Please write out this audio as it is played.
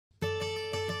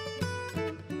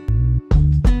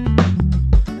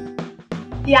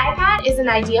The iPad is an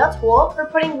ideal tool for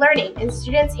putting learning in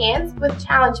students' hands with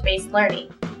challenge-based learning.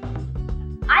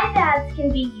 iPads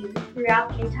can be used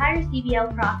throughout the entire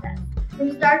CBL process,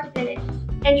 from start to finish,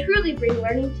 and truly bring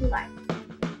learning to life.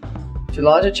 To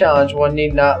launch a challenge, one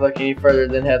need not look any further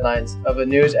than headlines of a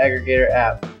news aggregator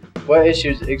app. What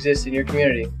issues exist in your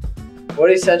community?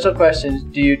 What essential questions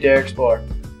do you dare explore?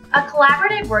 A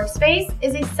collaborative workspace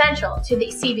is essential to the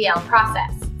CBL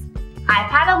process.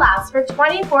 iPad allows for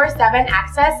 24/7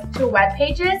 access to web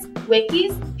pages,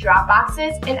 wikis,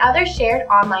 Dropboxes, and other shared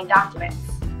online documents.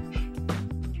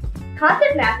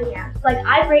 Concept mapping apps like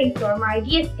iBrainstorm or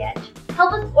IdeaSketch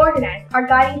help us organize our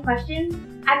guiding questions,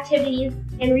 activities,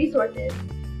 and resources,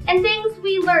 and things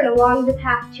we learn along the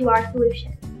path to our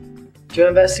solution. To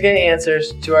investigate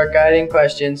answers to our guiding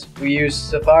questions, we use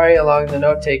Safari along the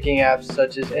note-taking apps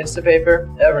such as Instapaper,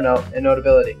 Evernote, and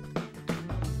Notability.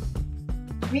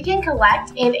 We can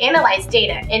collect and analyze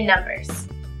data in numbers.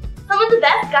 Some of the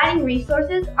best guiding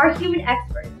resources are human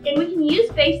experts, and we can use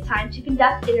FaceTime to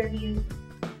conduct interviews.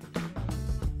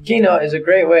 Keynote is a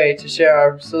great way to share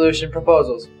our solution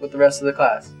proposals with the rest of the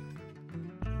class.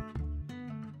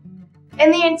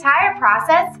 And the entire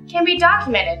process can be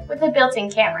documented with a built-in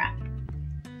camera.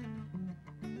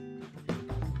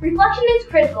 Reflection is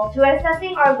critical to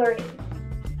assessing our learning.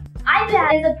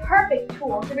 iPad is a perfect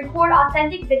tool to record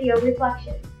authentic video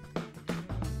reflections.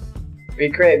 We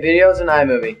create videos in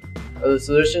iMovie of the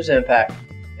solution's impact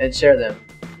and share them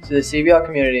to the CBL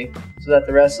community so that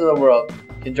the rest of the world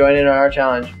can join in on our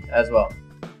challenge as well.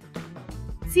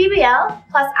 CBL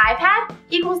plus iPad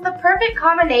equals the perfect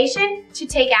combination to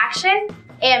take action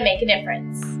and make a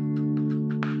difference.